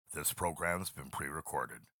This program's been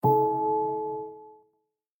pre-recorded.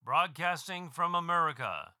 Broadcasting from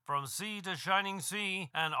America, from sea to shining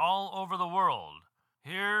sea, and all over the world.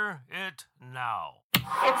 Hear it now. It's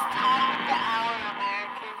time for our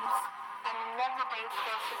Americans, and never been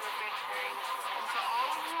closer to victory. And to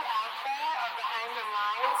all of you out there or behind the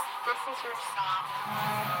lines, this is your song.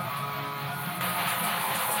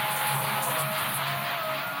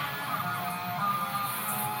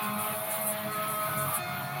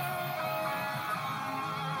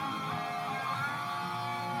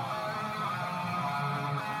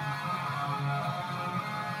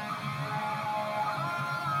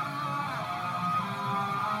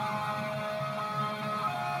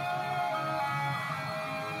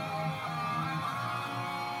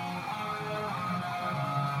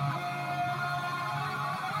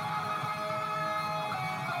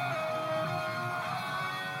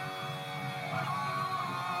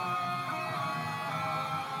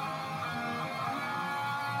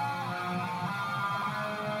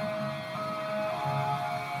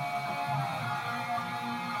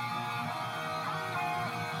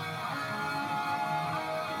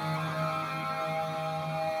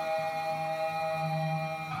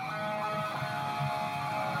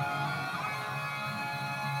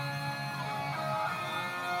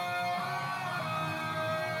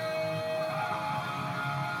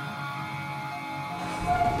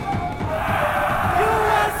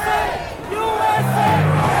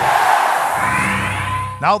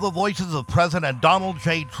 Now the voices of President Donald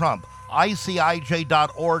J. Trump,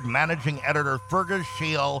 ICIJ.org managing editor Fergus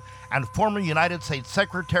Scheel, and former United States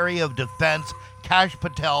Secretary of Defense Kash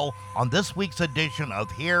Patel on this week's edition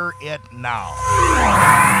of Hear It Now.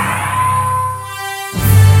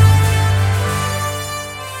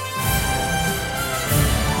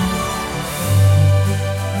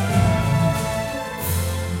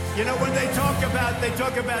 You know, when they talk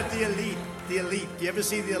about the elite. Do you ever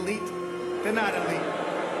see the elite? They're not elite.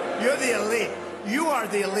 You're the elite. You are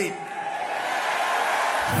the elite.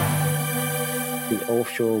 The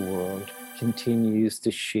offshore world continues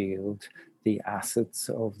to shield the assets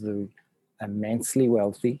of the immensely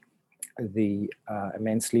wealthy, the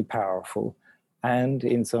immensely powerful, and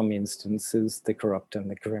in some instances, the corrupt and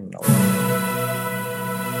the criminal.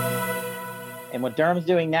 And what Durham's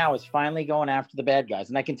doing now is finally going after the bad guys.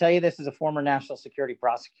 And I can tell you this as a former national security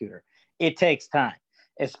prosecutor. It takes time,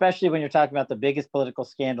 especially when you're talking about the biggest political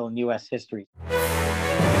scandal in U.S. history.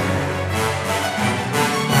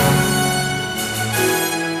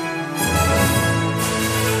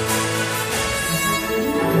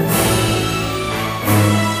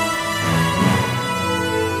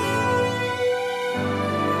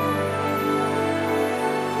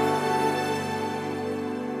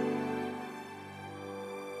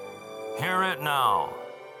 Hear it now.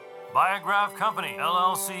 Biograph Company,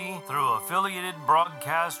 LLC, through affiliated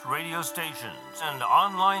broadcast radio stations and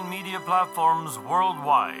online media platforms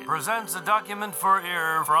worldwide, presents a document for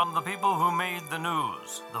ear from the people who made the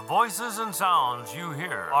news. The voices and sounds you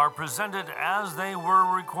hear are presented as they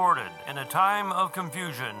were recorded in a time of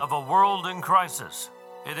confusion of a world in crisis.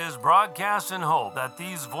 It is broadcast in hope that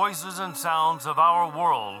these voices and sounds of our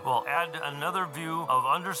world will add another view of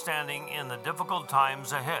understanding in the difficult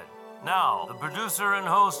times ahead. Now, the producer and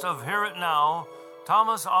host of Hear It Now,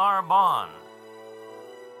 Thomas R. Bond.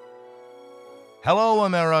 Hello,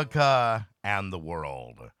 America and the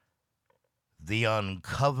world. The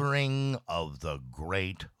uncovering of the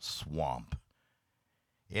Great Swamp.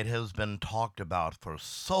 It has been talked about for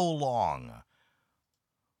so long.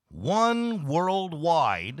 One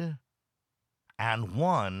worldwide and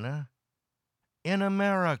one in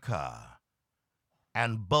America.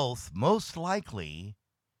 And both most likely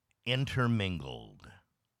intermingled.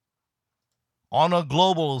 On a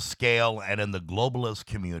global scale and in the globalist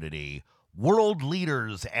community, world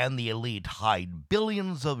leaders and the elite hide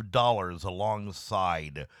billions of dollars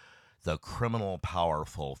alongside the criminal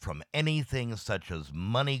powerful from anything such as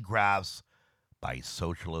money grabs by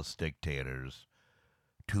socialist dictators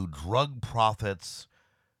to drug profits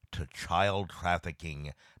to child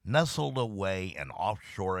trafficking nestled away in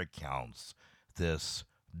offshore accounts, this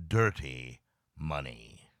dirty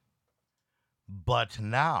money. But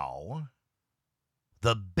now,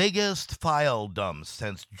 the biggest file dump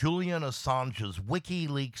since Julian Assange's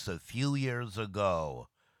WikiLeaks a few years ago.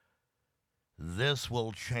 This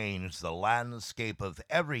will change the landscape of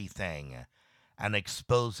everything and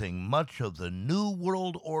exposing much of the New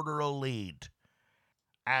World Order elite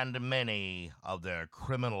and many of their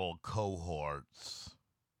criminal cohorts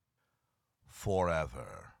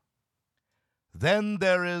forever. Then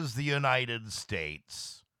there is the United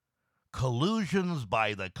States, collusions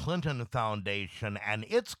by the Clinton Foundation and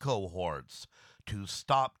its cohorts to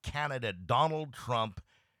stop candidate Donald Trump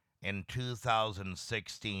in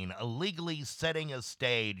 2016, illegally setting a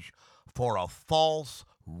stage for a false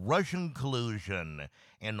Russian collusion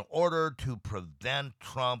in order to prevent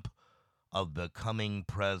Trump of becoming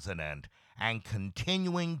president and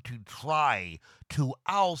continuing to try to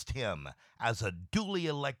oust him as a duly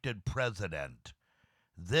elected president.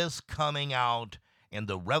 This coming out in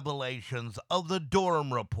the revelations of the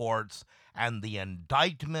Durham reports and the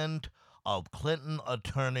indictment of Clinton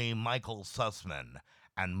attorney Michael Sussman,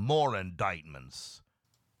 and more indictments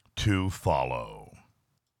to follow.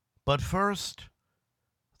 But first,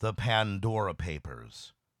 the Pandora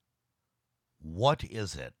Papers. What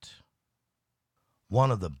is it?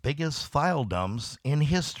 One of the biggest file dumps in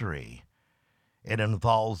history. It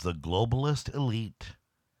involves the globalist elite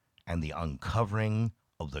and the uncovering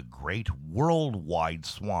of the great worldwide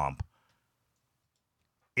swamp.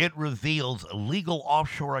 It reveals illegal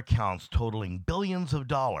offshore accounts totaling billions of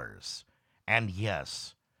dollars, and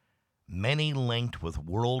yes, many linked with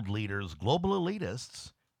world leaders, global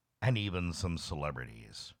elitists, and even some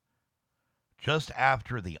celebrities. Just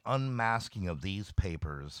after the unmasking of these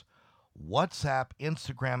papers, WhatsApp,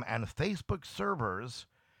 Instagram, and Facebook servers,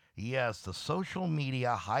 yes, the social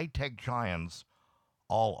media high-tech giants,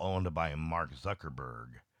 all owned by Mark Zuckerberg,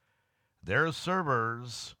 their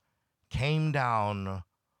servers came down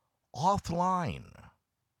offline,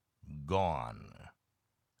 gone.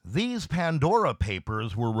 These Pandora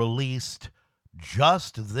Papers were released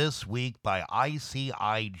just this week by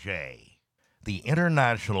ICIJ, the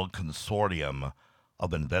International Consortium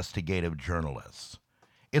of Investigative Journalists.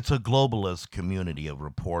 It's a globalist community of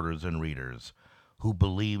reporters and readers who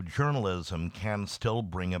believe journalism can still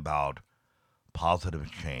bring about positive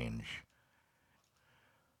change.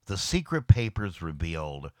 The secret papers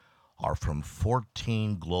revealed are from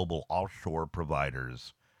 14 global offshore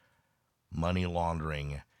providers. Money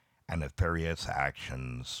laundering and nefarious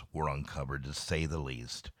actions were uncovered, to say the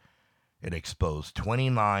least. It exposed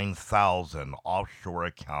 29,000 offshore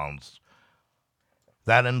accounts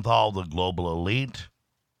that involve the global elite,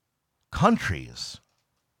 countries,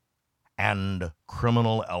 and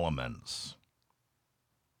criminal elements,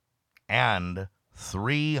 and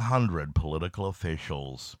 300 political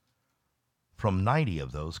officials from 90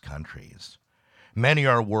 of those countries. Many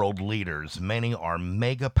are world leaders, many are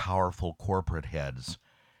mega powerful corporate heads,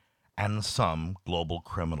 and some global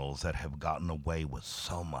criminals that have gotten away with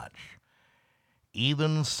so much.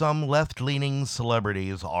 Even some left-leaning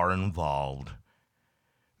celebrities are involved.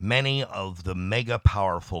 Many of the mega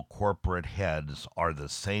powerful corporate heads are the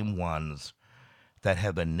same ones that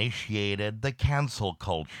have initiated the cancel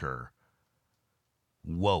culture,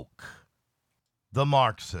 woke, the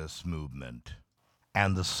Marxist movement,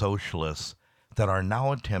 and the socialists that are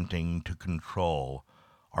now attempting to control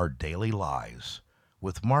our daily lives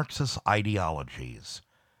with Marxist ideologies,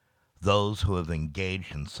 those who have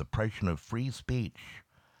engaged in suppression of free speech.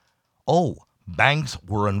 Oh, banks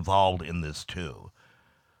were involved in this too.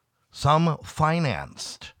 Some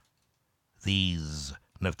financed these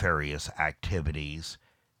nefarious activities.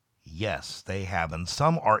 Yes, they have, and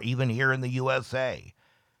some are even here in the USA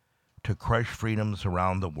to crush freedoms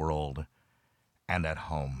around the world and at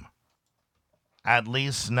home. At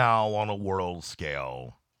least now on a world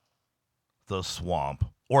scale, the swamp,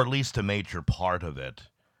 or at least a major part of it,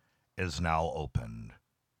 is now opened.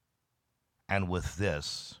 And with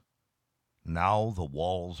this, now the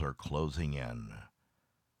walls are closing in.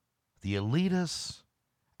 The elitists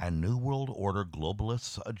and New World Order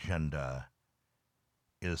globalists' agenda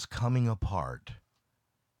is coming apart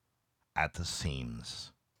at the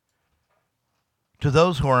seams. To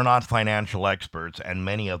those who are not financial experts, and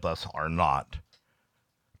many of us are not,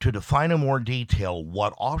 to define in more detail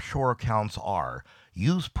what offshore accounts are,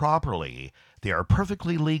 used properly, they are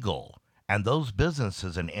perfectly legal, and those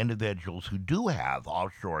businesses and individuals who do have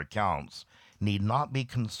offshore accounts need not be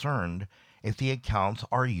concerned if the accounts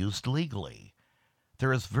are used legally.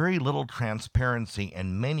 There is very little transparency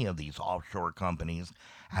in many of these offshore companies,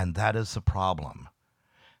 and that is the problem.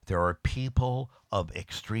 There are people of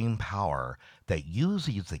extreme power that use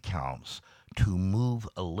these accounts to move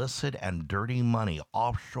illicit and dirty money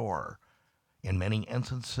offshore, in many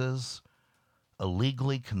instances,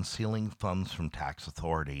 illegally concealing funds from tax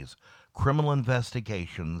authorities, criminal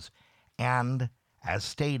investigations, and, as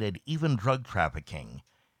stated, even drug trafficking.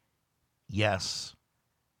 Yes,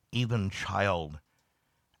 even child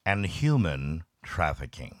and human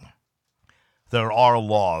trafficking. There are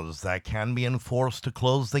laws that can be enforced to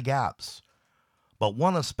close the gaps, but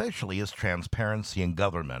one especially is transparency in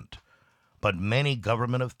government. but many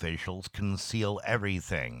government officials conceal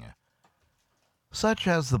everything, such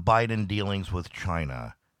as the Biden dealings with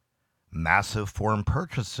China, massive foreign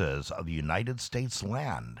purchases of United States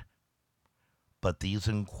land. But these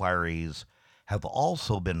inquiries have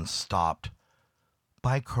also been stopped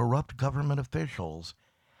by corrupt government officials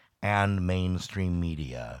and mainstream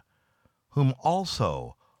media, whom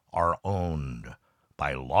also are owned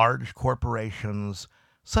by large corporations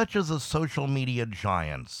such as the social media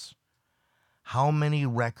giants. How many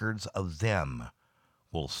records of them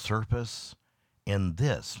will surface in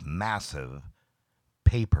this massive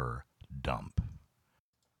paper dump?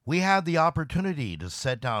 We had the opportunity to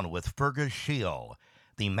sit down with Fergus Shiel,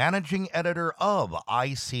 the managing editor of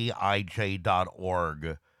ICIJ.org,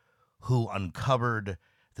 who uncovered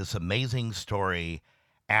this amazing story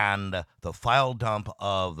and the file dump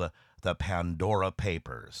of the Pandora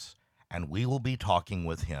Papers. And we will be talking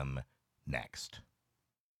with him next.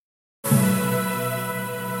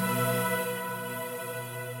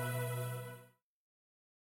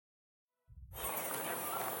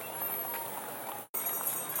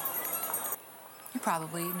 You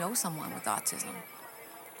probably know someone with autism.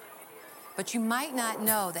 But you might not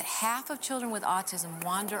know that half of children with autism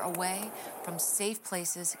wander away from safe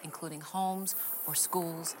places, including homes or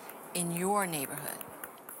schools, in your neighborhood.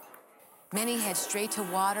 Many head straight to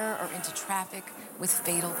water or into traffic with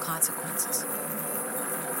fatal consequences.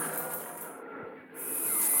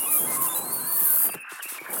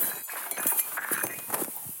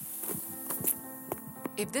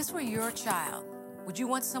 If this were your child, would you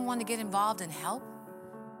want someone to get involved and help?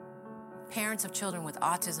 Parents of children with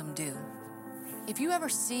autism do. If you ever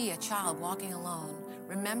see a child walking alone,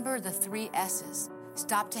 remember the 3 S's.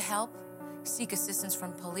 Stop to help, seek assistance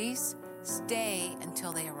from police, stay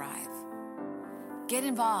until they arrive. Get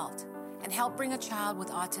involved and help bring a child with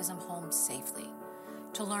autism home safely.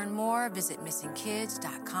 To learn more, visit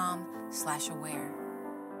missingkids.com/aware.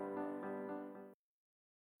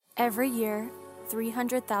 Every year,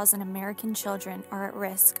 300,000 American children are at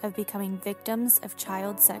risk of becoming victims of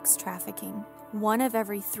child sex trafficking. 1 of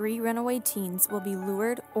every 3 runaway teens will be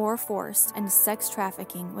lured or forced into sex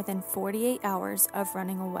trafficking within 48 hours of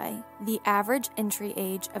running away. The average entry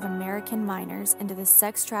age of American minors into the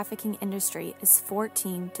sex trafficking industry is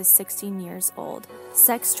 14 to 16 years old.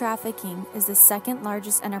 Sex trafficking is the 2nd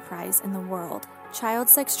largest enterprise in the world. Child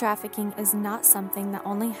sex trafficking is not something that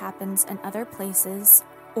only happens in other places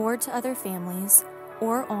or to other families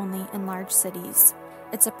or only in large cities.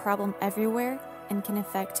 It's a problem everywhere and can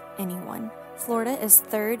affect anyone. Florida is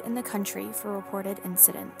 3rd in the country for reported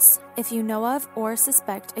incidents. If you know of or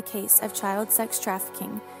suspect a case of child sex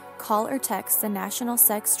trafficking, call or text the National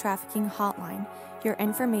Sex Trafficking Hotline. Your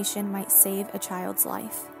information might save a child's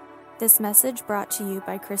life. This message brought to you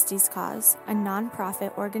by Christie's Cause, a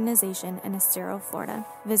nonprofit organization in Estero, Florida.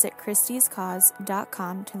 Visit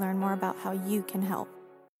christiescause.com to learn more about how you can help.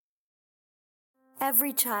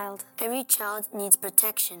 Every child needs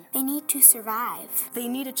protection. They need to survive. They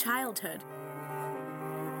need a childhood.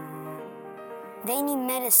 They need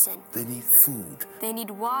medicine. They need food. They need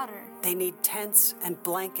water. They need tents and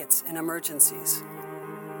blankets in emergencies.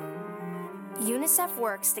 UNICEF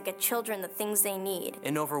works to get children the things they need.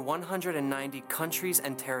 In over 190 countries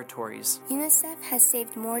and territories. UNICEF has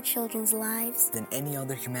saved more children's lives than any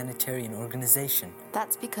other humanitarian organization.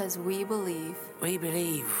 That's because we believe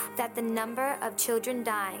that the number of children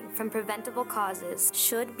dying from preventable causes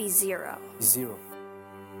should be 0.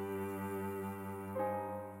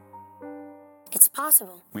 It's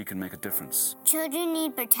possible. We can make a difference. Children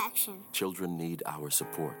need protection. Children need our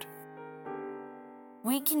support.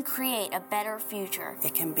 We can create a better future.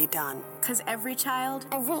 It can be done. Because every child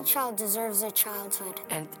deserves a childhood.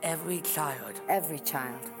 And every child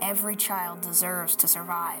deserves to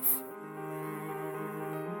survive.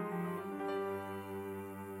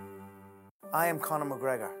 I am Conor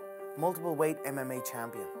McGregor, multiple weight MMA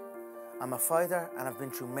champion. I'm a fighter and I've been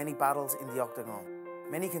through many battles in the octagon.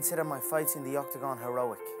 Many consider my fights in the octagon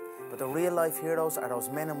heroic, but the real life heroes are those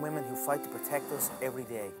men and women who fight to protect us every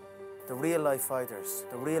day. The real life fighters,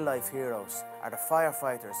 the real life heroes, are the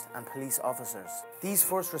firefighters and police officers. These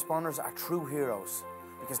first responders are true heroes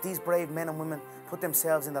because these brave men and women put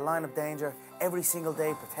themselves in the line of danger every single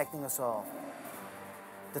day protecting us all.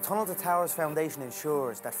 The Tunnel to Towers Foundation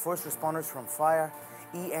ensures that first responders from fire,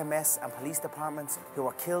 EMS and police departments who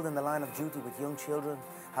are killed in the line of duty with young children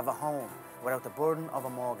have a home without the burden of a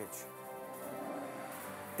mortgage.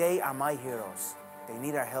 They are my heroes. They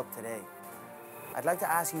need our help today. I'd like to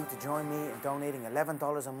ask you to join me in donating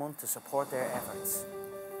 $11 a month to support their efforts.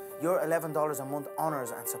 Your $11 a month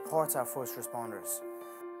honours and supports our first responders.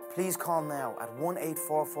 Please call now at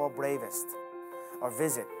 1-844-BRAVEST or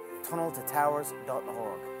visit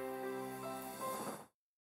tunneltotowers.org.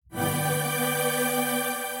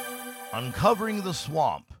 Uncovering the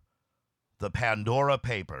Swamp, the Pandora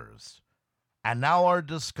Papers, and now our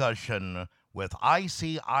discussion with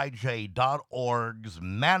ICIJ.org's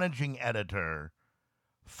managing editor,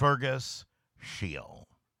 Fergus Shiel.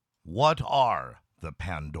 What are the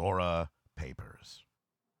Pandora Papers?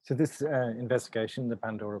 So this investigation, the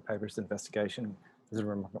Pandora Papers investigation, is a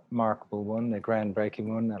remarkable one, a groundbreaking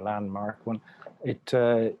one, a landmark one. It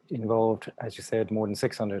involved, as you said, more than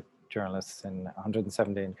 600 journalists in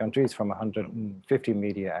 117 countries from 150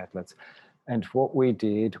 media outlets. And what we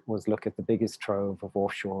did was look at the biggest trove of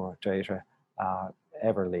offshore data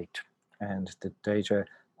ever leaked. And the data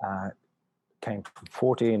came from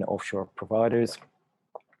 14 offshore providers.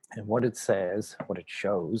 And what it says, what it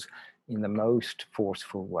shows in the most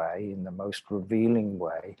forceful way, in the most revealing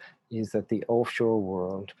way, is that the offshore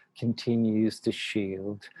world continues to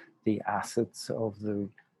shield the assets of the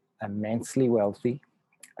immensely wealthy,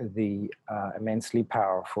 the immensely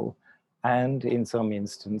powerful, and in some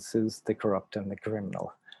instances, the corrupt and the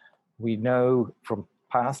criminal. We know from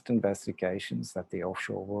past investigations that the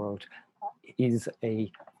offshore world is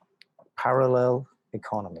a parallel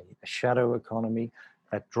economy, a shadow economy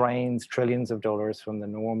that drains trillions of dollars from the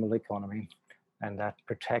normal economy and that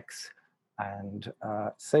protects and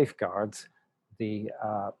safeguards the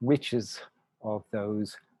riches of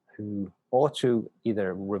those who ought to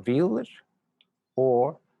either reveal it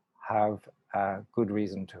or have good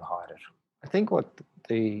reason to hide it. I think what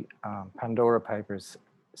the Pandora Papers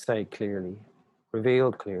say clearly,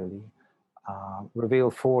 reveal clearly,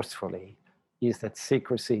 reveal forcefully, is that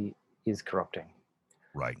secrecy is corrupting.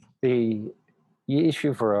 Right. The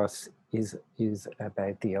issue for us is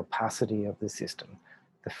about the opacity of the system.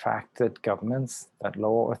 The fact that governments, that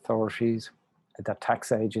law authorities, that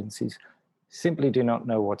tax agencies simply do not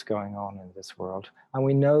know what's going on in this world. And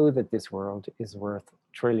we know that this world is worth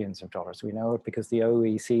trillions of dollars. We know it because the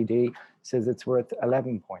OECD says it's worth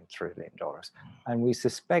 $11.3 trillion. And we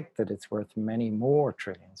suspect that it's worth many more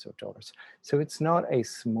trillions of dollars. So it's not a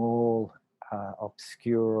small,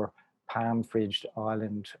 obscure, palm-fridged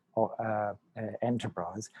island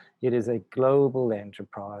enterprise. It is a global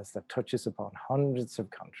enterprise that touches upon hundreds of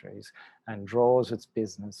countries and draws its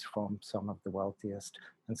business from some of the wealthiest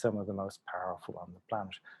and some of the most powerful on the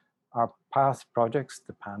planet. Our past projects,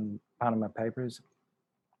 the Panama Papers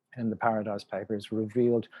and the Paradise Papers,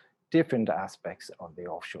 revealed different aspects of the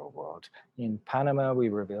offshore world. In Panama, we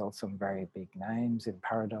revealed some very big names. In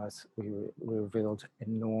Paradise, we revealed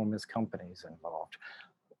enormous companies involved.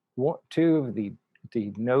 Two of the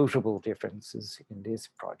notable differences in this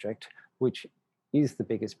project, which is the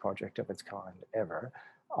biggest project of its kind ever,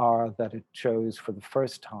 are that it shows for the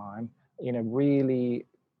first time in a really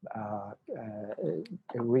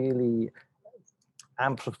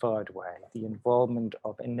amplified way the involvement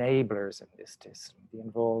of enablers in this system, the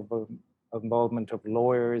involvement of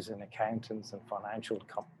lawyers and accountants and financial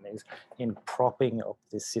companies in propping up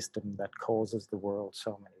this system that causes the world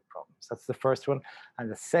so many problems. That's the first one. And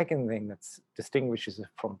the second thing that distinguishes it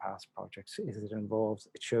from past projects is it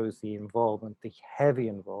shows the involvement, the heavy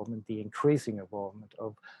involvement, the increasing involvement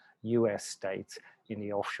of US states in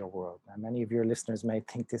the offshore world. Now, many of your listeners may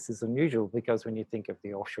think this is unusual because when you think of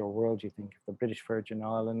the offshore world, you think of the British Virgin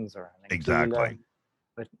Islands or Anguilla. Exactly.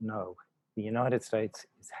 But no, the United States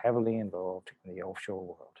is heavily involved in the offshore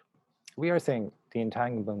world. We are seeing the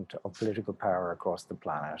entanglement of political power across the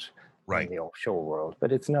planet in the offshore world,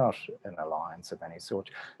 but it's not an alliance of any sort.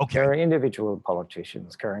 Okay. There are individual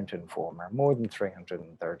politicians, current and former, more than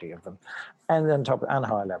 330 of them, and then top and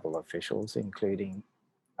high-level officials, including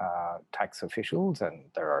tax officials, and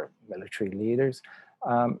there are military leaders.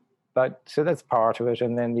 But so that's part of it,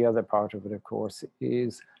 and then the other part of it, of course,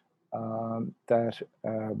 is that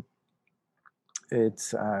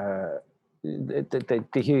it's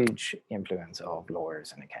the huge influence of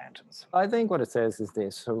lawyers and accountants. I think what it says is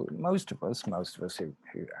this: so most of us who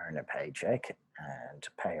earn a paycheck and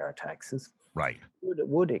pay our taxes, right,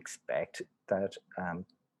 would expect that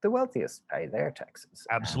the wealthiest pay their taxes.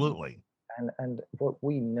 Absolutely. And what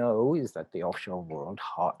we know is that the offshore world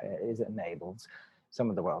enables some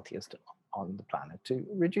of the wealthiest on the planet to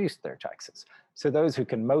reduce their taxes. So those who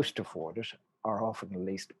can most afford it are often the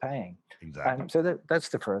least paying. Exactly. So that's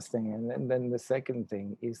the first thing. And then the second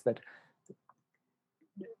thing is that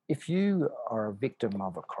if you are a victim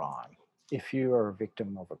of a crime,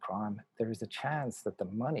 there is a chance that the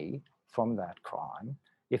money from that crime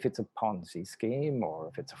if it's a Ponzi scheme or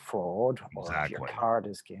if it's a fraud or if your card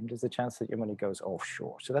is schemed, there's a chance that your money goes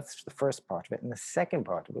offshore. So that's the first part of it. And the second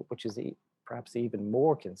part of it, which is perhaps even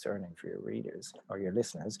more concerning for your readers or your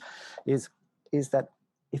listeners, is that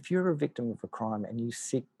if you're a victim of a crime and you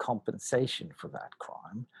seek compensation for that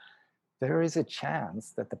crime, there is a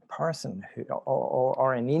chance that the person who,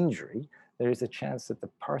 or an injury, there is a chance that the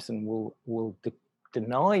person will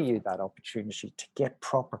deny you that opportunity to get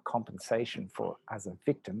proper compensation for as a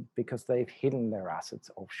victim because they've hidden their assets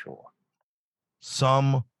offshore.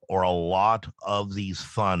 Some or a lot of these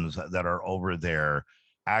funds that are over there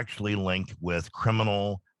actually link with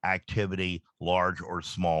criminal activity, large or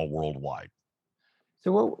small, worldwide.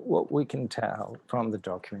 So what we can tell from the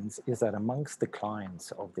documents is that amongst the clients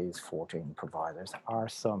of these 14 providers are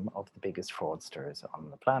some of the biggest fraudsters on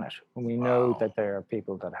the planet. And we know that there are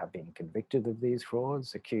people that have been convicted of these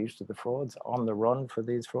frauds, accused of the frauds, on the run for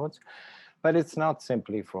these frauds. But it's not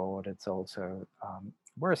simply fraud, it's also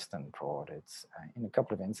worse than fraud. It's in a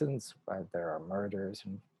couple of incidents, there are murders,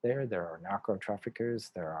 and there are narco traffickers,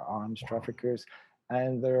 there are arms traffickers,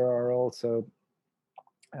 and there are also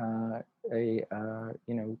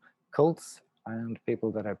cults and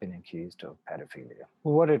people that have been accused of pedophilia.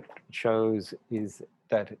 What it shows is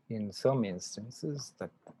that in some instances, that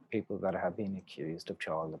people that have been accused of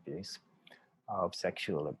child abuse, of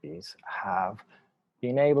sexual abuse, have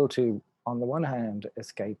been able to, on the one hand,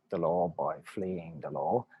 escape the law by fleeing the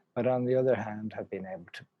law, but on the other hand, have been able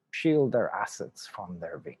to shield their assets from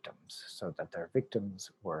their victims so that their victims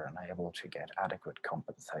were unable to get adequate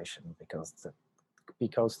compensation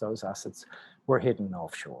because those assets were hidden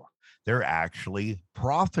offshore. They're actually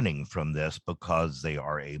profiting from this because they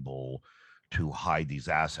are able to hide these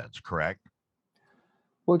assets, correct?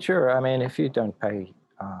 Well, sure. I mean, if you don't pay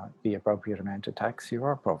the appropriate amount of tax, you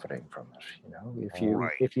are profiting from it. You know,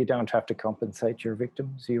 if you don't have to compensate your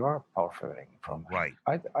victims, you are profiting from it. Right.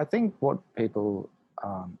 I think what people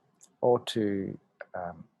ought to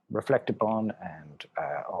reflect upon and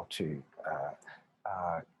ought to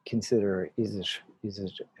consider is it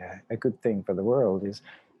a good thing for the world is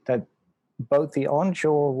that both the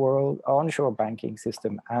onshore banking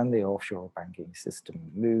system and the offshore banking system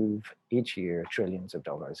move each year trillions of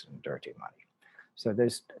dollars in dirty money. So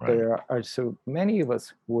there are so many of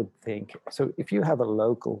us would think, so if you have a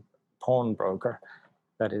local pawnbroker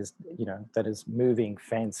that is moving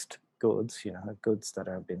fenced goods, goods that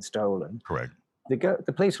have been stolen, correct,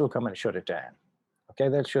 the police will come and shut it down. Okay,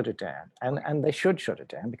 they'll shut it down, and they should shut it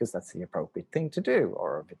down because that's the appropriate thing to do.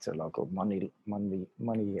 Or if it's a local money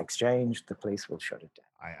exchange, the police will shut it down.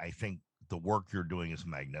 I think the work you're doing is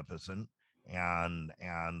magnificent, and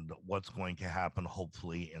what's going to happen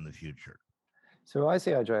hopefully in the future. So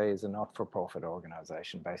ICIJ is a not-for-profit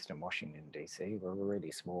organization based in Washington, D.C. We're a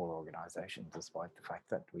really small organization, despite the fact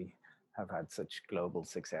that we have had such global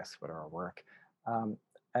success with our work.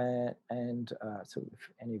 So if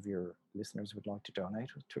any of your listeners would like to donate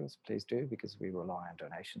to us, please do, because we rely on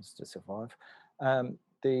donations to survive.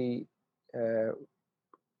 The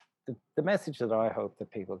message that I hope that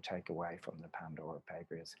people take away from the Pandora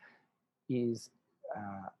Papers is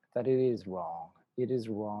that it is wrong. It is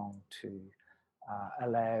wrong to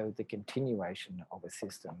allow the continuation of a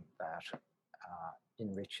system that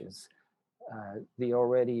enriches the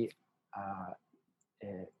already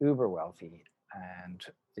uber wealthy and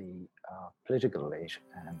the political elite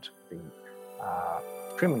and the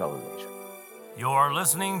criminal elite. You're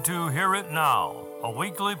listening to Hear It Now, a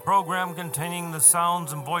weekly program containing the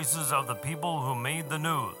sounds and voices of the people who made the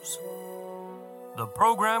news. The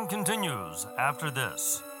program continues after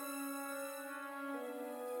this.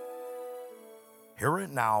 Hear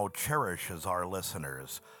It Now cherishes our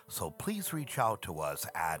listeners, so please reach out to us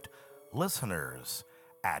at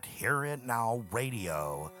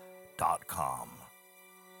listeners@hearitnowradio.com.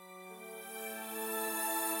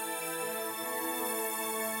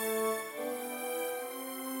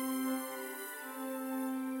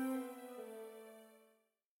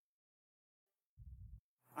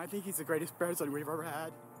 I think he's the greatest president we've ever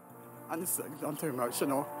had. I'm too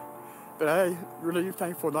emotional, but I'm really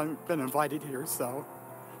thankful that I've been invited here. So,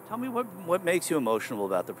 tell me what makes you emotional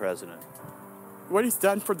about the president? What he's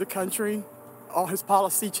done for the country, all his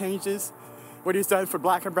policy changes, what he's done for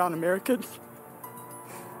Black and Brown Americans,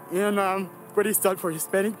 and what he's done for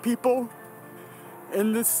Hispanic people.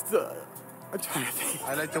 And this, I'm trying to think.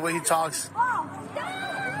 I like the way he talks.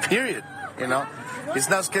 Period. He's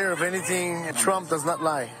not scared of anything. Trump does not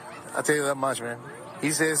lie. I'll tell you that much, man.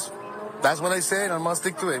 He says, that's what I said, I must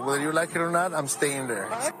stick to it. Whether you like it or not, I'm staying there.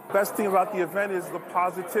 Best thing about the event is the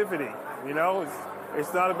positivity.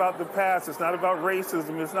 It's not about the past. It's not about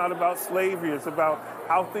racism. It's not about slavery. It's about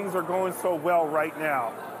how things are going so well right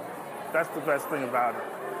now. That's the best thing about it.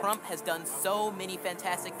 Trump has done so many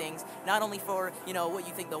fantastic things, not only for, what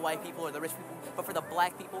you think the white people or the rich people, but for the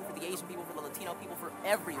black people, for the Asian people, for the Latino people, for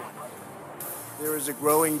everyone. There is a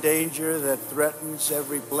growing danger that threatens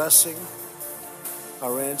every blessing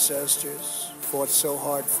our ancestors fought so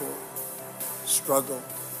hard for, struggled,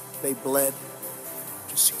 they bled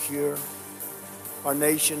to secure. Our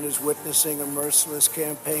nation is witnessing a merciless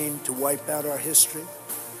campaign to wipe out our history,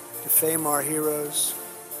 defame our heroes,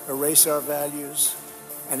 erase our values,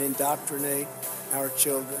 and indoctrinate our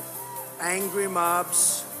children. Angry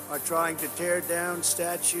mobs are trying to tear down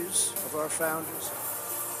statues of our founders,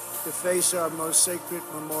 deface our most sacred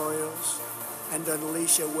memorials, and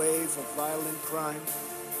unleash a wave of violent crime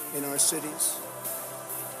in our cities.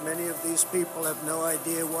 Many of these people have no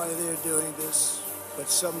idea why they're doing this, but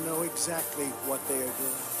some know exactly what they are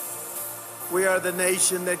doing. We are the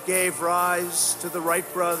nation that gave rise to the Wright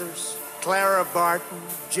brothers, Clara Barton,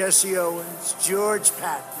 Jesse Owens, George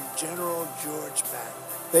Patton, General George Patton.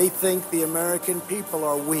 They think the American people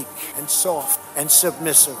are weak and soft and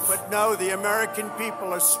submissive. But no, the American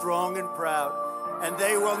people are strong and proud, and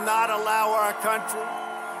they will not allow our country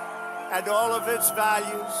and all of its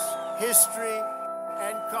values, history,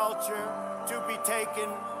 and culture to be taken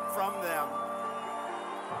from them.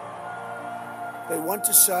 They want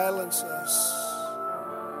to silence us,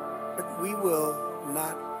 but we will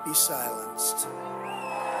not be silenced.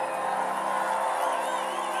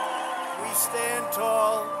 We stand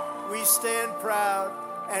tall, we stand proud,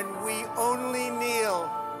 and we only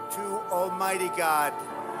kneel to Almighty God.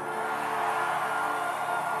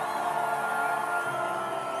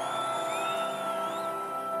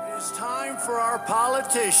 It is time for our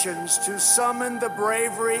politicians to summon the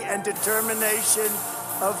bravery and determination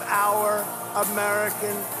of our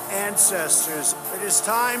American ancestors. It is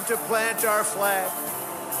time to plant our flag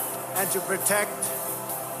and to protect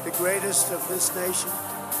the greatest of this nation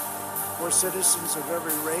for citizens of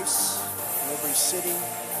every race, in every city,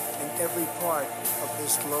 and every part of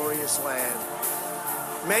this glorious land.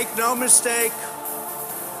 Make no mistake,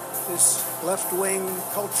 this left-wing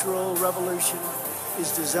cultural revolution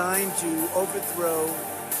is designed to overthrow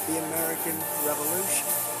the American Revolution.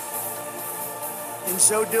 In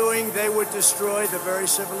so doing, they would destroy the very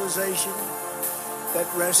civilization that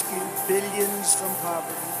rescued billions from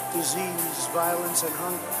poverty, disease, violence, and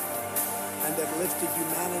hunger, and that lifted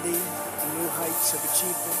humanity to new heights of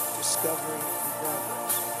achievement, discovery, and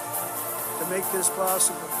progress. To make this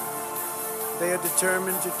possible, they are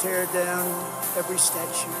determined to tear down every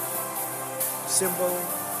statue, symbol,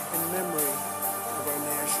 and memory of our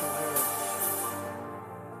national heritage.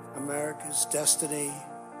 America's destiny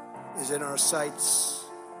is in our sights.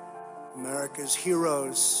 America's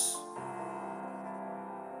heroes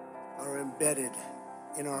are embedded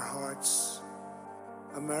in our hearts.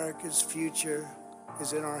 America's future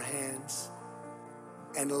is in our hands.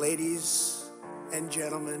 And ladies and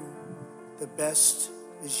gentlemen, the best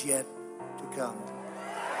is yet to come.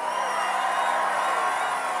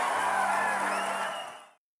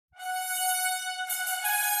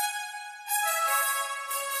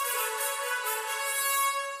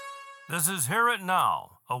 This is Hear It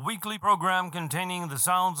Now, a weekly program containing the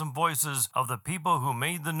sounds and voices of the people who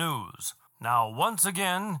made the news. Now, once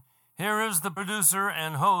again, here is the producer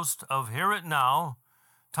and host of Hear It Now,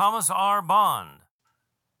 Thomas R. Bond.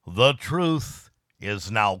 The truth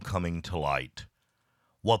is now coming to light.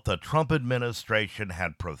 What the Trump administration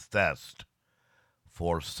had professed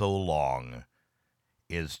for so long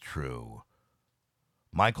is true.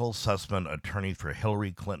 Michael Sussman, attorney for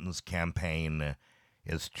Hillary Clinton's campaign,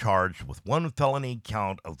 is charged with one felony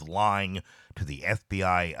count of lying to the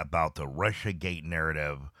FBI about the Russiagate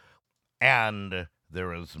narrative, and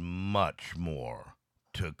there is much more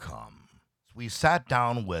to come. We sat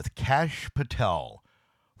down with Kash Patel,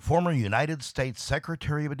 former United States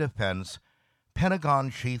Secretary of Defense, Pentagon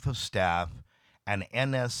Chief of Staff, and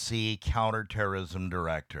NSC Counterterrorism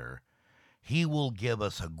Director. He will give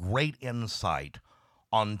us a great insight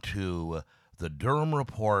onto the Durham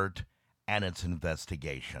Report and its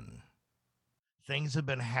investigation. Things have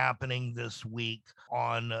been happening this week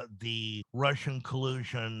on the Russian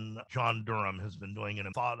collusion. John Durham has been doing an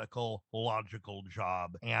methodical, logical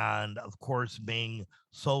job. And of course, being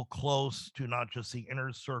so close to not just the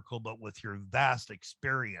inner circle, but with your vast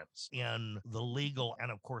experience in the legal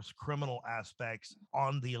and, of course, criminal aspects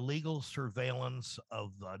on the illegal surveillance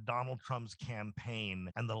of Donald Trump's campaign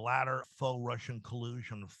and the latter faux Russian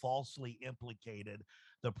collusion falsely implicated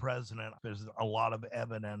the president. There's a lot of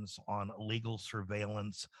evidence on legal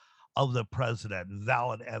surveillance of the president,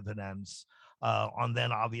 valid evidence on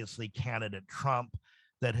then obviously candidate Trump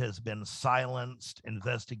that has been silenced,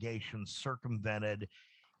 investigations circumvented,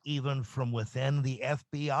 even from within the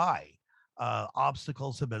FBI.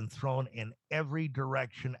 Obstacles have been thrown in every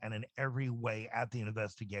direction and in every way at the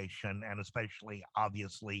investigation, and especially,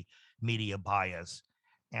 obviously, media bias.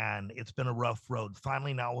 And it's been a rough road.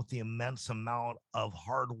 Finally, now with the immense amount of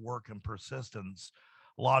hard work and persistence,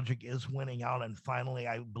 logic is winning out. And finally,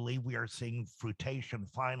 I believe we are seeing fruition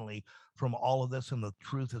finally from all of this, and the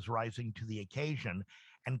truth is rising to the occasion.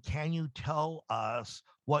 And can you tell us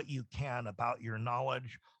what you can about your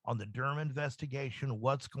knowledge on the Durham investigation,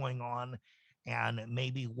 what's going on, and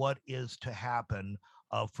maybe what is to happen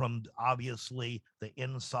from obviously the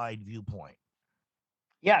inside viewpoint?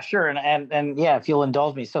 Yeah, sure. And yeah, if you'll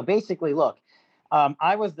indulge me. So basically, look,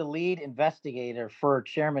 I was the lead investigator for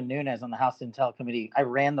Chairman Nunes on the House Intel Committee. I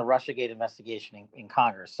ran the Russiagate investigation in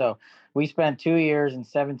Congress. So we spent 2 years in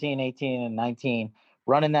 17, 18, and 19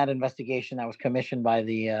 running that investigation that was commissioned by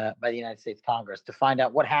the United States Congress to find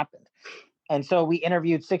out what happened. And so we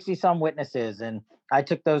interviewed 60 some witnesses, and I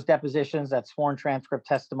took those depositions, that sworn transcript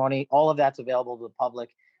testimony. All of that's available to the public,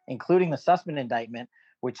 including the Sussman indictment,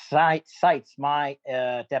 which cites my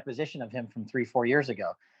deposition of him from 3-4 years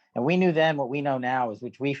ago. And we knew then what we know now is,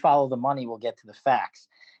 which we follow the money, we'll get to the facts.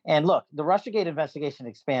 And look, the Russiagate investigation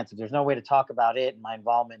is expansive. There's no way to talk about it and my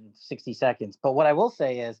involvement in 60 seconds. But what I will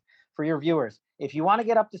say is, for your viewers, if you want to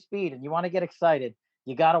get up to speed and you want to get excited,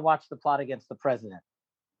 you got to watch The Plot Against the President.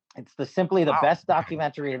 It's simply the best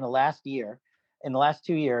documentary in the last 2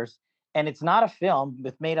 years. And it's not a film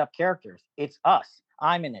with made up characters. It's us.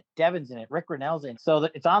 I'm in it. Devin's in it. Rick Grinnell's in it. So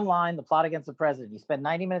it's online, The Plot Against the President. You spend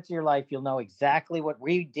 90 minutes of your life, you'll know exactly what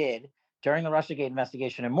we did during the Russiagate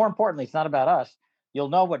investigation. And more importantly, it's not about us. You'll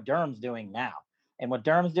know what Durham's doing now. And what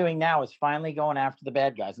Durham's doing now is finally going after the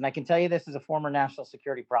bad guys. And I can tell you this as a former national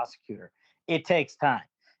security prosecutor. It takes time,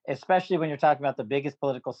 especially when you're talking about the biggest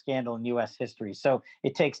political scandal in U.S. history. So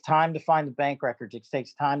it takes time to find the bank records. It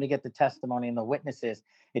takes time to get the testimony and the witnesses.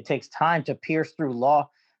 It takes time to pierce through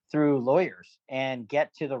lawyers and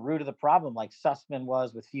get to the root of the problem, like Sussman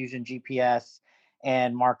was with Fusion GPS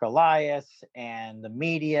and Mark Elias and the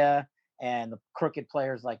media and the crooked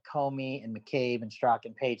players like Comey and McCabe and Strzok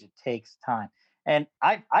and Page. It takes time. And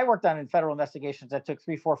I worked on in federal investigations that took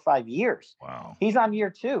 3, 4, 5 years. Wow. He's on year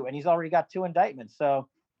 2 and he's already got 2 indictments. So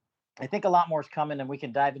I think a lot more is coming, and we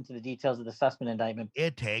can dive into the details of the Sussman indictment.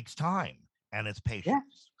 It takes time and it's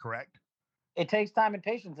patience, correct? It takes time and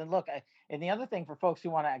patience. And look, and the other thing for folks who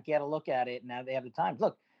want to get a look at it, now they have the time.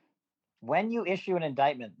 Look, when you issue an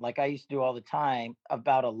indictment, like I used to do all the time,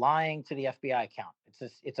 about a lying to the FBI account,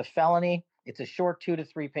 it's a felony. It's a short 2 to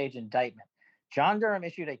 3 page indictment. John Durham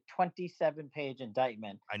issued a 27-page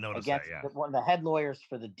indictment against one of the head lawyers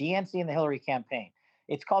for the DNC and the Hillary campaign.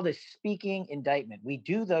 It's called a speaking indictment. We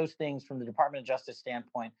do those things from the Department of Justice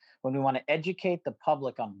standpoint when we want to educate the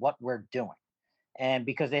public on what we're doing, and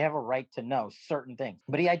because they have a right to know certain things.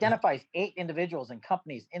 But he identifies 8 individuals and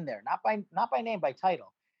companies in there, not by name, by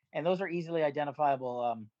title, and those are easily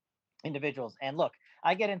identifiable individuals. And look,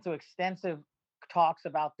 I get into extensive talks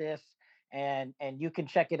about this. And you can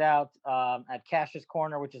check it out at Cash's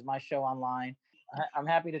Corner, which is my show online. I'm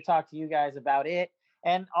happy to talk to you guys about it.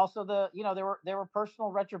 And also there were personal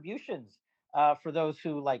retributions for those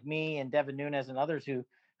who, like me and Devin Nunes and others who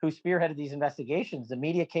spearheaded these investigations. The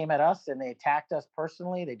media came at us and they attacked us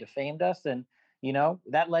personally. They defamed us. And,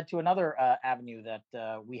 that led to another avenue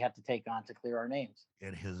that we had to take on to clear our names.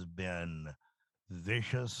 It has been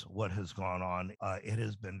vicious what has gone on. It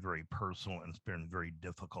has been very personal and it's been very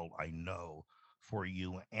difficult, I know, for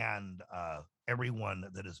you and everyone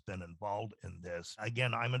that has been involved in this.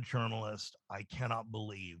 Again, I'm a journalist. I cannot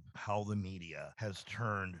believe how the media has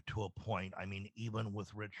turned to a point. I mean, even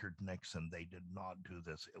with Richard Nixon, they did not do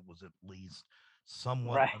this. It was at least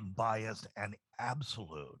somewhat unbiased and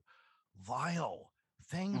absolute. Vile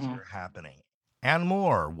things are happening. And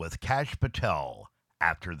more with Kash Patel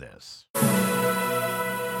after this.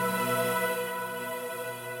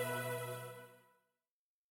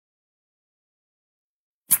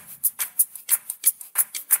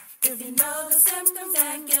 If you know the symptoms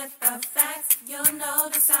and get the facts, you'll know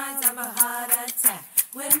the signs of a heart attack.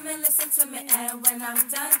 Women, listen to me, and when I'm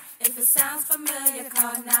done, if it sounds familiar,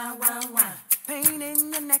 call 911. Pain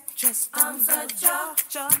in your neck, chest, arms or jaw,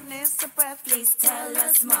 shortness of breath, please tell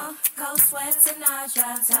us more. Cold sweats and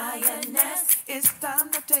nausea, tiredness, it's time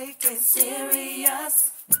to take it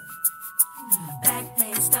serious. Back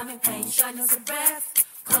pain, stomach pain, shortness of breath,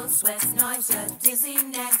 Cold sweats, nausea,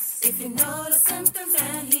 dizziness. If you know the symptoms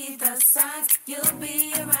and heed the signs, you'll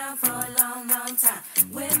be around for a long, long time.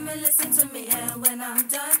 Women, listen to me, and when I'm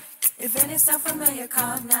done, if any sound familiar,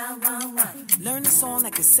 call 911. Learn a song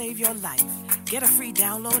that could save your life. Get a free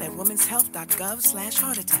download at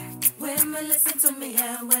womenshealth.gov/heart attack. Women, listen to me,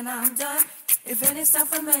 and when I'm done, if any sound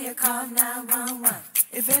familiar, call 911.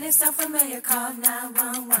 If any sound familiar, call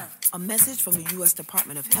 911. A message from the U.S.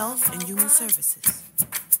 Department of Health and Human Services.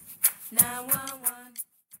 911.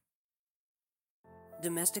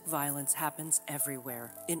 Domestic violence happens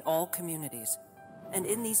everywhere, in all communities. And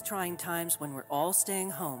in these trying times when we're all staying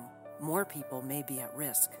home, more people may be at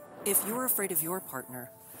risk. If you're afraid of your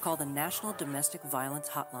partner, call the National Domestic Violence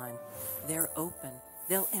Hotline. They're open.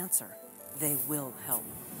 They'll answer. They will help.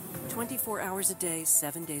 24 hours a day,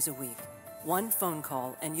 7 days a week. One phone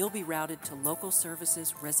call and you'll be routed to local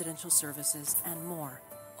services, residential services, and more.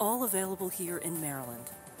 All available here in Maryland.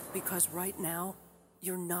 Because right now,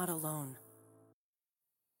 you're not alone.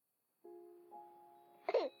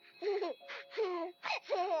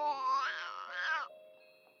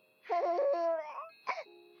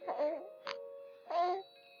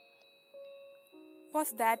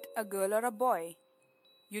 Was that a girl or a boy?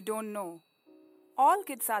 You don't know. All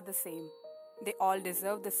kids are the same. They all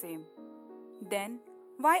deserve the same. Then,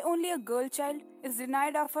 why only a girl child is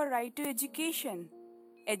denied of her right to education?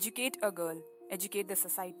 Educate a girl. Educate the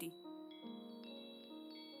society.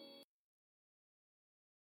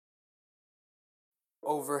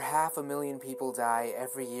 Over 500,000 people die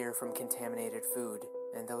every year from contaminated food,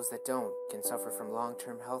 and those that don't can suffer from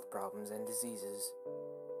long-term health problems and diseases.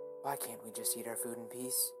 Why can't we just eat our food in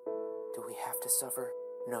peace? Do we have to suffer?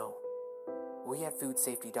 No. We at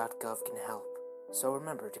foodsafety.gov can help. So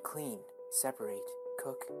remember to clean, separate,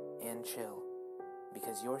 cook, and chill.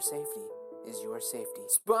 Because your safety is your safety.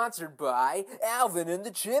 Sponsored by Alvin and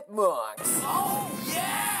the Chipmunks. Oh,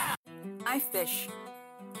 yeah! I fish.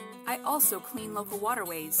 I also clean local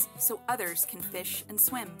waterways so others can fish and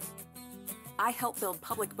swim. I help build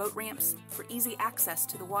public boat ramps for easy access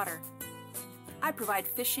to the water. I provide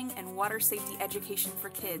fishing and water safety education for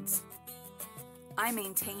kids. I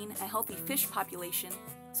maintain a healthy fish population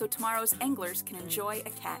so tomorrow's anglers can enjoy a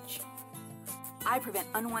catch. I prevent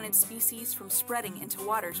unwanted species from spreading into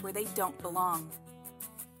waters where they don't belong.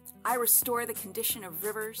 I restore the condition of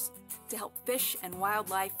rivers to help fish and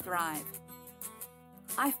wildlife thrive.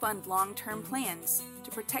 I fund long-term plans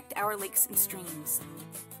to protect our lakes and streams.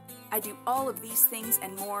 I do all of these things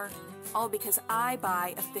and more, all because I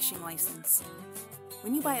buy a fishing license.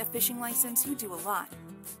 When you buy a fishing license, you do a lot.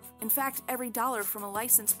 In fact, every dollar from a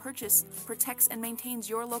license purchase protects and maintains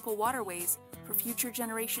your local waterways for future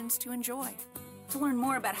generations to enjoy. To learn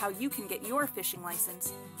more about how you can get your fishing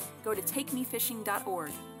license, go to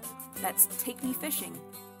takemefishing.org. That's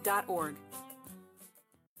takemefishing.org.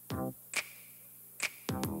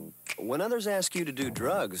 When others ask you to do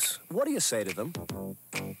drugs, what do you say to them?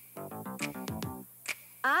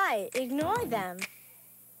 I ignore them.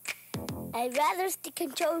 I'd rather stick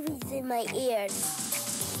anchovies in my ears.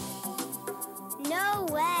 No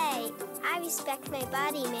way. I respect my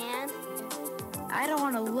body, man. I don't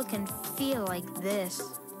want to look and feel like this.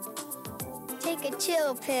 Take a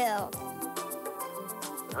chill pill.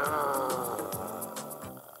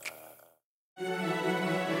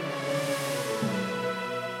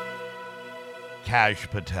 Kash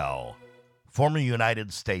Patel, former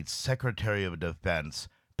United States Secretary of Defense,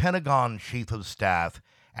 Pentagon Chief of Staff,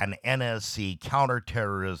 and NSC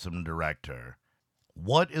Counterterrorism Director.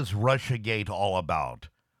 What is Russiagate all about?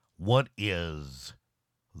 What is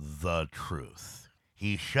the truth?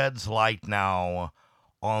 He sheds light now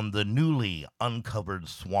on the newly uncovered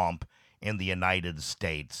swamp in the United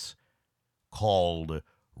States called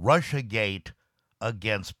Russiagate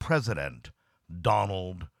against President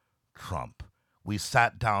Donald Trump. We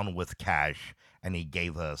sat down with Kash, and he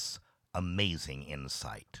gave us amazing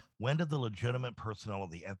insight. When did the legitimate personnel of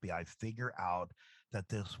the FBI figure out that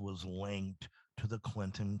this was linked to the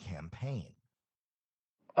Clinton campaign?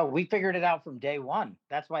 Oh, we figured it out from day one.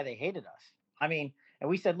 That's why they hated us. I mean, and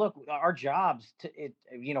we said, look, our jobs,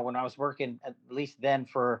 when I was working, at least then,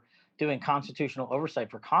 for doing constitutional oversight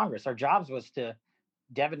for Congress, our jobs was to,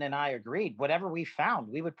 Devin and I agreed, whatever we found,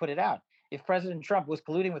 we would put it out. If President Trump was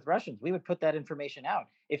colluding with Russians, we would put that information out.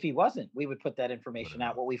 If he wasn't, we would put that information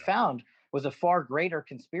out. What we found was a far greater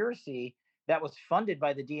conspiracy that was funded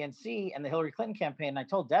by the DNC and the Hillary Clinton campaign. And I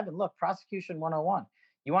told Devin, look, prosecution 101.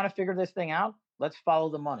 You want to figure this thing out? Let's follow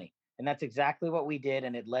the money. And that's exactly what we did.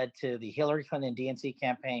 And it led to the Hillary Clinton DNC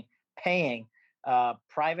campaign paying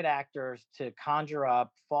private actors to conjure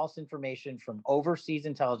up false information from overseas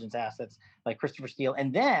intelligence assets like Christopher Steele,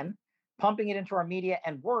 and then pumping it into our media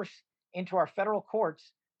and worse, into our federal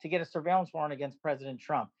courts to get a surveillance warrant against President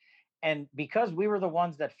Trump. And because we were the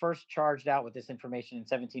ones that first charged out with this information in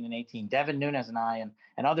 17 and 18, Devin Nunes and I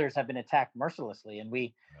and others have been attacked mercilessly. And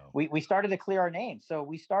we started to clear our names. So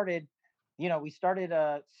we started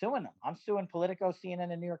suing them. I'm suing Politico,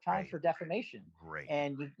 CNN, and New York Times for defamation. Great.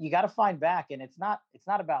 And you got to find back. And it's not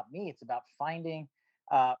about me. It's about finding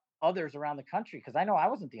others around the country, because I know I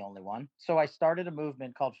wasn't the only one. So I started a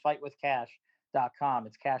movement called fightwithcash.com.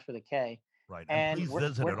 It's cash with a K. Right. And please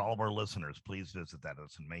visit it. All of our listeners, please visit that.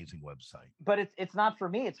 It's an amazing website. But it's not for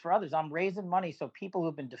me. It's for others. I'm raising money so people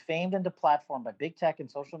who've been defamed and deplatformed by big tech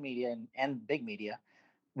and social media and big media,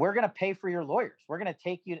 we're going to pay for your lawyers. We're going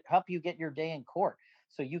to help you get your day in court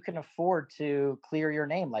so you can afford to clear your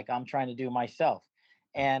name like I'm trying to do myself.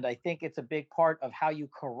 And I think it's a big part of how you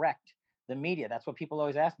correct the media. That's what people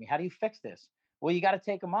always ask me. How do you fix this? Well, you got to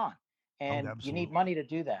take them on. And you need money to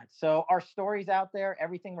do that. So our story's out there.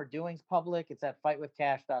 Everything we're doing is public. It's at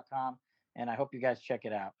fightwithcash.com. And I hope you guys check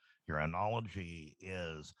it out. Your analogy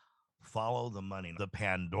is follow the money. The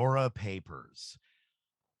Pandora Papers,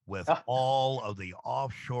 with all of the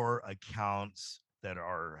offshore accounts that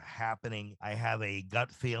are happening. I have a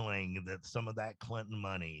gut feeling that some of that Clinton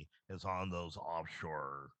money is on those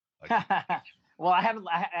offshore accounts. Well,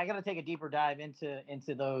 I got to take a deeper dive into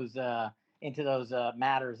those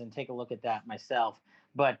matters and take a look at that myself.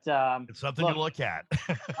 But it's something to look at.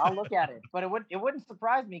 I'll look at it. But it wouldn't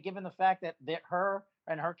surprise me, given the fact that her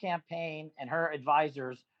and her campaign and her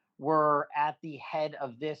advisors were at the head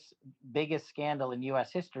of this biggest scandal in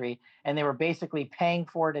U.S. history, and they were basically paying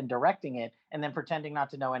for it and directing it, and then pretending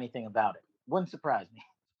not to know anything about it. Wouldn't surprise me.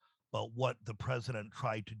 But what the president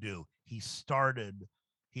tried to do, he started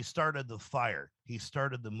the fire. He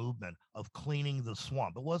started the movement of cleaning the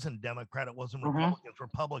swamp. It wasn't Democrat. It wasn't Republicans.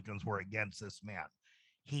 Republicans were against this man.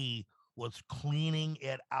 He was cleaning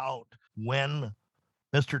it out. When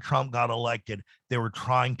Mr. Trump got elected, they were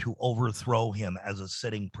trying to overthrow him as a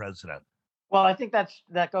sitting president. Well, I think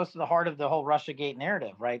that goes to the heart of the whole Russiagate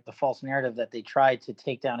narrative, right? The false narrative that they tried to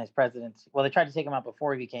take down his presidency. Well, they tried to take him out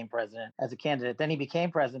before he became president as a candidate. Then he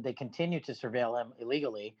became president. They continued to surveil him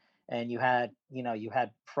illegally. And you had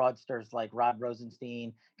fraudsters like Rod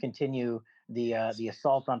Rosenstein continue the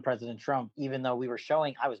assault on President Trump, even though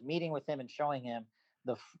I was meeting with him and showing him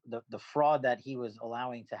the fraud that he was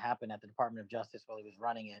allowing to happen at the Department of Justice while he was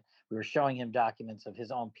running it. We were showing him documents of his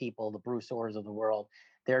own people, the Bruce Orrs of the world,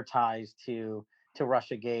 their ties to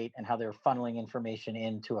Russiagate, and how they were funneling information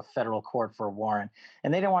into a federal court for a warrant.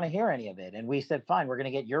 And they didn't want to hear any of it. And we said, fine, we're going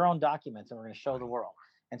to get your own documents and we're going to show the world.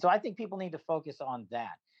 And so I think people need to focus on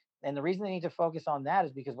that. And the reason they need to focus on that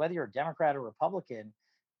is because whether you're a Democrat or Republican,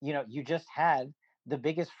 you just had the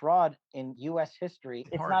biggest fraud in U.S. history.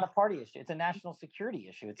 It's not a party issue. It's a national security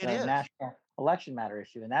issue. It's a national election matter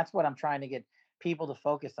issue. And that's what I'm trying to get people to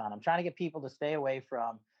focus on. I'm trying to get people to stay away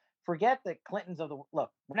from, forget the Clintons of the,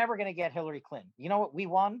 look, we're never going to get Hillary Clinton. You know what? We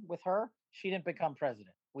won with her. She didn't become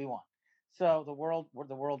president. We won. So the world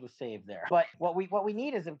was saved there. But what we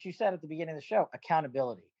need is what you said at the beginning of the show,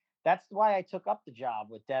 accountability. That's why I took up the job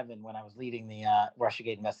with Devin when I was leading the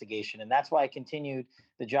Russiagate investigation. And that's why I continued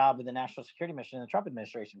the job with the National Security Mission in the Trump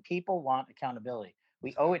administration. People want accountability.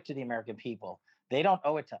 We owe it to the American people. They don't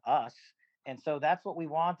owe it to us. And so that's what we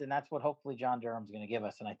want. And that's what hopefully John Durham's going to give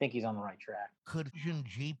us. And I think he's on the right track. Could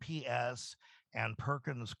GPS and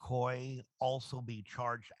Perkins Coie also be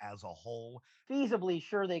charged as a whole? Feasibly,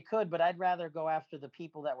 sure they could, but I'd rather go after the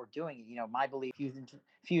people that were doing it. My belief,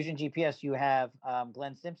 Fusion GPS, you have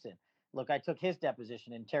Glenn Simpson. Look, I took his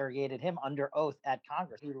deposition, interrogated him under oath at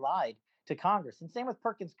Congress. He lied to Congress. And same with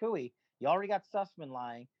Perkins Coie. You already got Sussman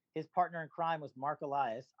lying. His partner in crime was Mark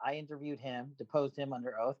Elias. I interviewed him, deposed him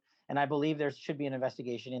under oath, and I believe there should be an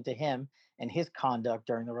investigation into him and his conduct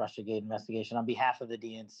during the Russiagate investigation on behalf of the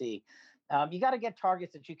DNC. You got to get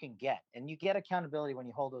targets that you can get, and you get accountability when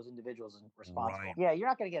you hold those individuals responsible. Right. Yeah, you're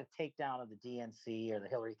not going to get a takedown of the DNC or the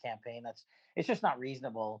Hillary campaign. It's just not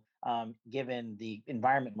reasonable given the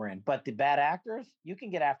environment we're in. But the bad actors, you can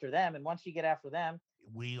get after them, and once you get after them,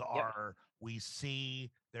 we see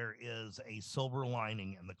there is a silver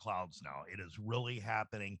lining in the clouds now. It is really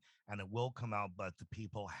happening, and it will come out, but the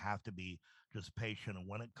people have to be just patient. And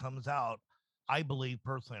when it comes out, I believe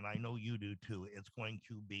personally, and I know you do too, it's going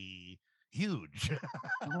to be huge.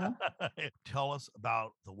 Tell us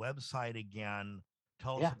about the website again.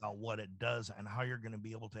 Tell us about what it does and how you're going to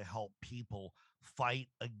be able to help people fight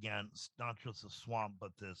against not just the swamp,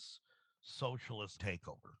 but this socialist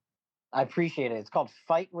takeover. I appreciate it. It's called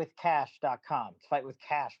fightwithcash.com. It's fight with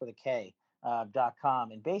cash with a K,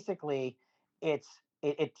 .com. And basically it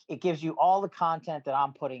gives you all the content that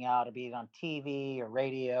I'm putting out, be it on TV or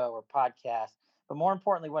radio or podcast. But more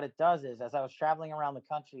importantly, what it does is, as I was traveling around the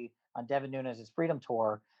country on Devin Nunes' Freedom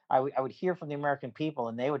Tour, I would hear from the American people,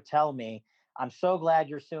 and they would tell me, I'm so glad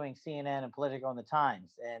you're suing CNN and Politico and the Times.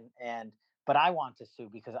 But I want to sue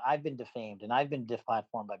because I've been defamed and I've been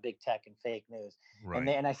deplatformed by big tech and fake news. Right.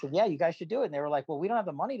 And I said, yeah, you guys should do it. And they were like, well, we don't have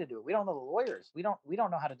the money to do it. We don't know the lawyers. We don't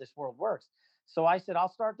know how this world works. So I said,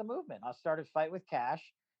 I'll start the movement. I'll start Fight with Cash,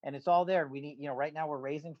 and it's all there. We need, right now we're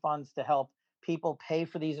raising funds to help people pay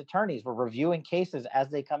for these attorneys. We're reviewing cases as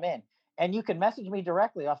they come in. And you can message me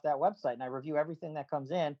directly off that website, and I review everything that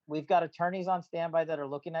comes in. We've got attorneys on standby that are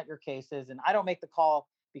looking at your cases, and I don't make the call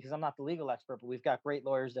because I'm not the legal expert, but we've got great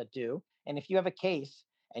lawyers that do. And if you have a case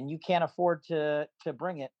and you can't afford to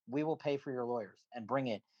bring it, we will pay for your lawyers and bring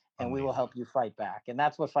it, and we will help you fight back. And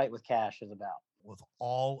that's what Fight with Cash is about. With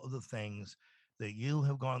all of the things that you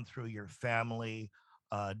have gone through, your family,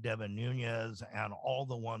 Devin Nunes, and all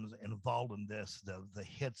the ones involved in this, the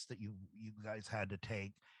hits that you guys had to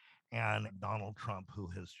take, and Donald Trump, who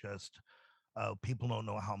has just, people don't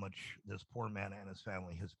know how much this poor man and his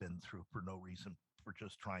family has been through for no reason, for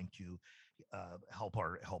just trying to help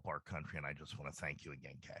our country. And I just want to thank you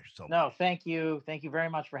again, Cash. So no, thank you very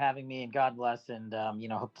much for having me, and God bless. And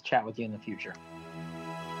hope to chat with you in the future.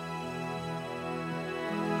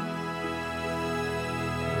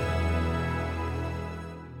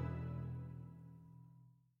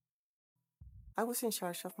 I was in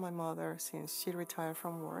charge of my mother since she retired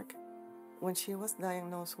from work. When she was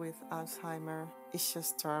diagnosed with Alzheimer's, it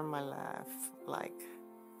just turned my life like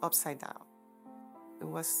upside down. It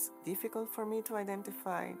was difficult for me to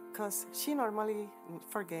identify because she normally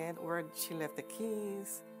forget where she left the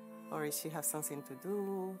keys or if she has something to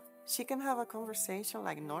do. She can have a conversation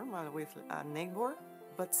like normal with a neighbor,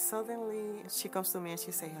 but suddenly she comes to me and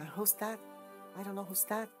she says, "Who's that? I don't know who's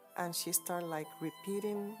that." And she started like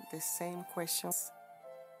repeating the same questions.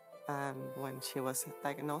 And when she was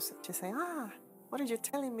diagnosed, she said, "What are you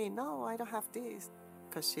telling me? No, I don't have this."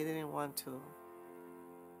 Because she didn't want to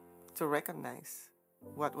recognize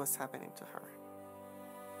what was happening to her.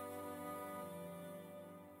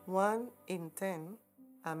 1 in 10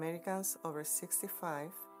 Americans over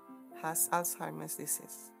 65 has Alzheimer's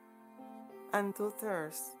disease, and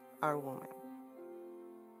 2/3 are women.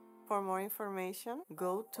 For more information,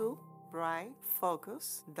 go to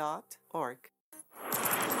brightfocus.org.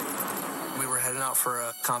 We were heading out for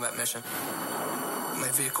a combat mission. My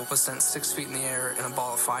vehicle was sent 6 feet in the air in a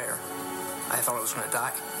ball of fire. I thought I was going to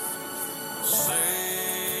die.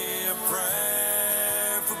 Say a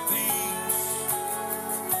prayer for peace.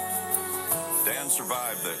 Dan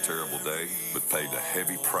survived that terrible day, but paid a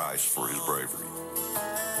heavy price for his bravery.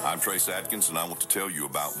 I'm Trace Atkins, and I want to tell you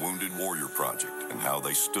about Wounded Warrior Project and how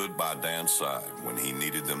they stood by Dan's side when he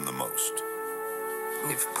needed them the most.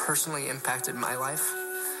 They've personally impacted my life,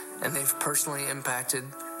 and they've personally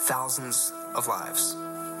impacted thousands of lives.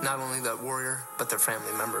 Not only the warrior, but their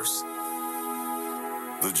family members.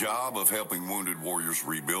 The job of helping wounded warriors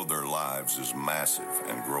rebuild their lives is massive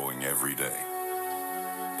and growing every day.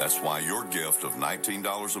 That's why your gift of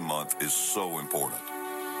 $19 a month is so important.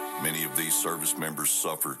 Many of these service members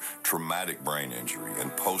suffer traumatic brain injury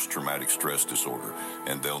and post-traumatic stress disorder,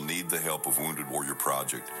 and they'll need the help of Wounded Warrior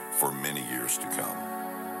Project for many years to come.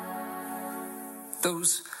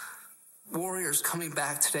 Those warriors coming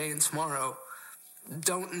back today and tomorrow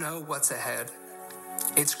don't know what's ahead.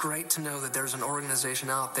 It's great to know that there's an organization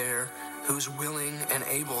out there who's willing and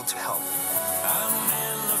able to help. I'm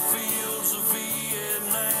in the fields of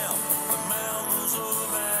Vietnam, the mountains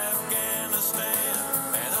of Afghanistan,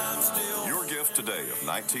 and I'm still... Your gift today of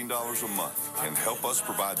 $19 a month can help us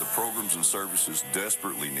provide the programs and services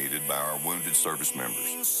desperately needed by our wounded service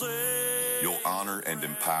members. You'll honor and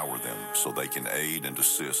empower them so they can aid and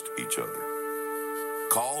assist each other.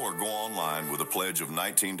 Call or go online with a pledge of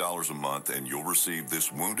 $19 a month and you'll receive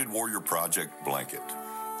this Wounded Warrior Project blanket.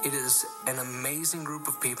 It is an amazing group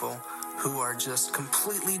of people who are just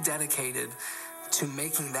completely dedicated to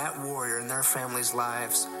making that warrior and their families'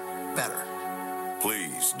 lives better.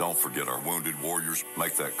 Please don't forget our wounded warriors.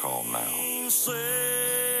 Make that call now.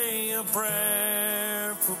 Say a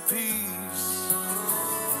prayer for peace.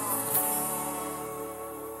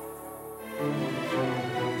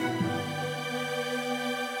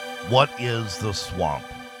 What is the swamp?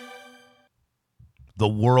 The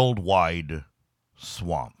worldwide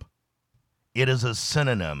swamp. It is a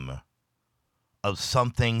synonym of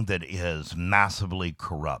something that is massively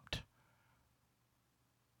corrupt.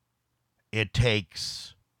 It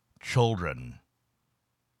takes children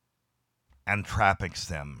and traffics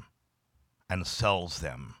them and sells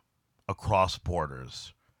them across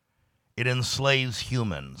borders. It enslaves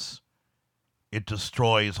humans. It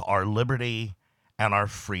destroys our liberty and our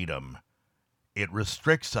freedom. It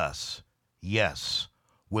restricts us, yes,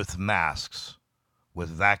 with masks,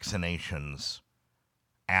 with vaccinations,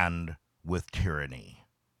 and with tyranny.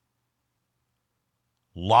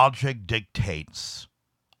 Logic dictates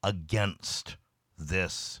against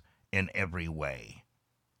this in every way.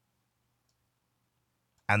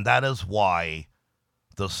 And that is why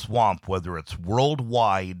the swamp, whether it's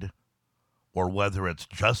worldwide or whether it's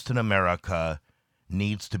just in America,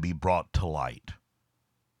 needs to be brought to light.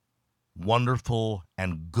 Wonderful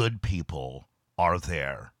and good people are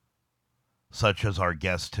there, such as our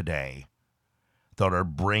guest today, that are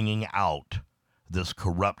bringing out this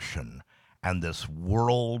corruption and this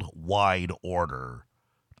worldwide order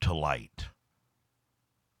to light.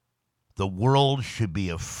 The world should be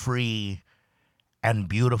a free and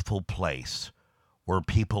beautiful place where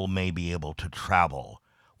people may be able to travel,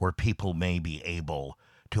 where people may be able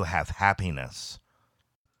to have happiness,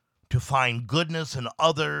 to find goodness in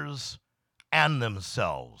others and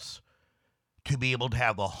themselves, to be able to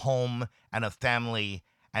have a home and a family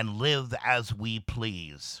and live as we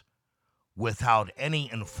please without any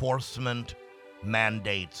enforcement,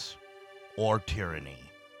 mandates, or tyranny.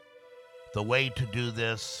 The way to do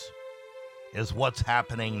this is what's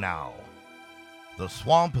happening now. The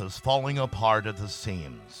swamp is falling apart at the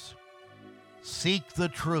seams. Seek the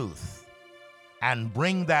truth and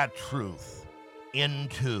bring that truth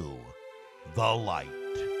into the light.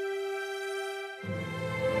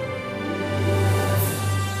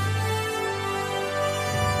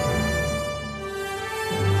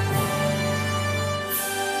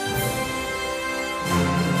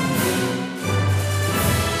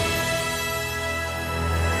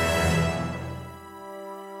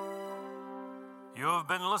 You have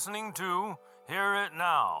been listening to Hear It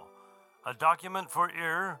Now, a document for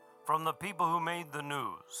ear from the people who made the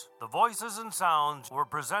news. The voices and sounds were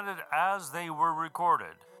presented as they were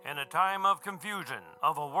recorded in a time of confusion,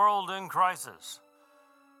 of a world in crisis.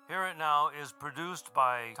 Hear It Now is produced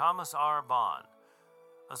by Thomas R. Bond.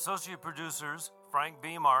 Associate producers Frank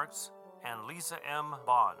B. Marks and Lisa M.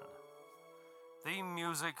 Bond. Theme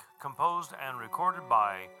music composed and recorded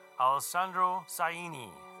by Alessandro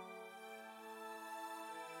Saini.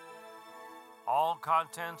 All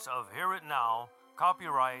contents of Hear It Now,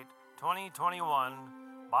 copyright 2021,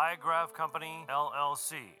 Biograph Company,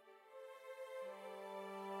 LLC.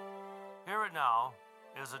 Hear It Now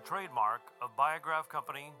is a trademark of Biograph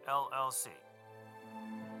Company, LLC.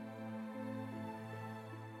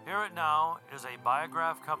 Hear It Now is a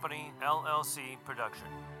Biograph Company, LLC production.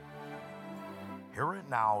 Hear It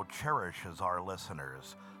Now cherishes our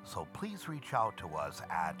listeners, so please reach out to us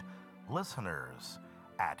at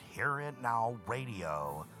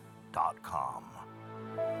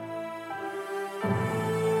listeners@hearitnowradio.com.